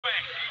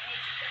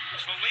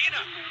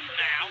Zelina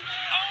now.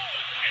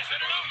 Oh, is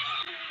it enough?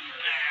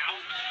 Now.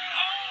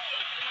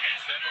 Oh,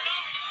 is it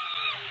enough?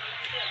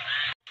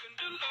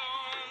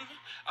 Alone,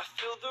 I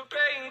feel the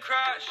rain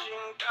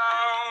crashing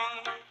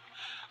down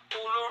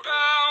all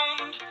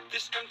around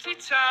this empty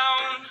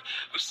town.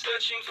 I'm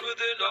searching for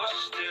the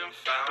lost and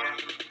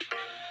found,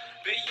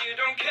 but you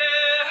don't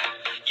care,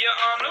 you're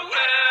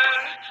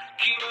unaware.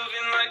 Keep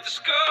moving like the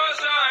scars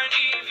aren't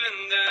even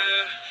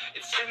there.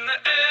 It's in the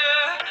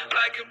air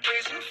like a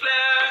blazing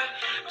flare.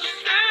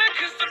 Just there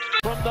 'cause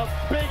from the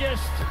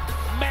biggest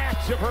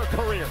match of her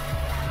career.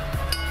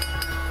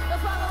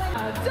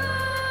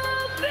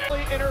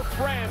 In her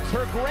friends,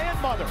 her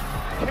grandmother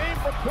came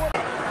from Puerto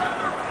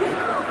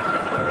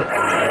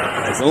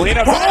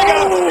Zelina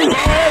Vega.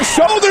 Oh,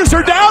 shoulders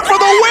are down for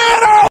the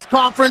win.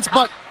 Conference,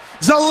 but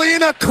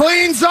Zelina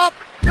cleans up.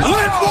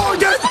 Liv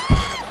Morgan.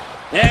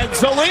 And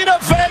Zelina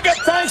Vega,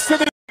 thanks to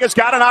the has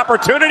got an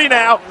opportunity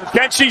now.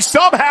 Can she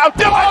somehow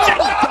do it?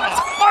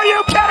 Are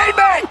you kidding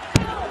me?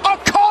 A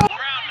cold.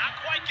 Not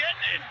quite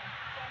getting it.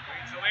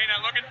 Zelina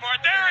looking for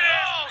it. There it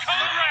is.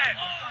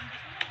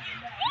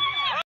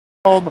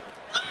 Code red.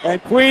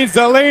 and Queen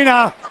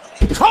Zelina.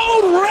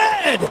 Code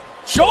red.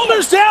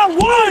 Shoulders down.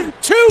 1,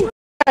 2.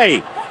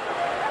 Hey.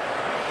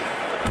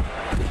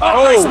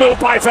 Nice move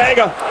by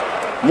Vega.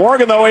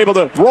 Morgan, though, able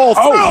to roll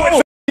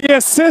through. The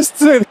assist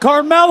to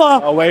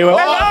Carmella. Oh, wait.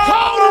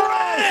 Code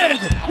red.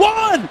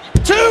 1,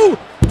 2,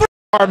 3.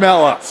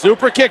 Carmella.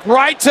 Super kick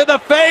right to the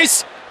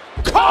face.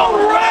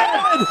 Code red.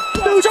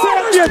 New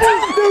champion.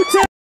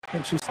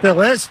 And she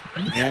still is.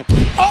 Yeah.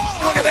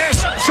 Oh, look at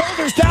this.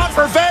 Shoulders down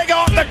for Vega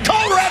off the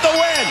code red to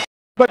win.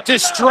 But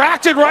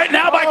distracted right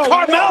now by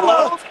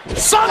Carmella.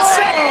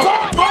 Sunset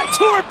bomb right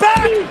to her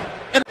back.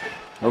 And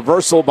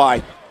Reversal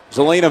by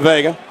Zelina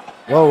Vega.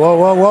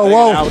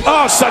 Whoa.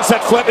 Oh,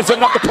 sunset flip is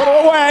enough to put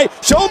her away.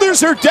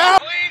 Shoulders are down.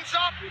 Clean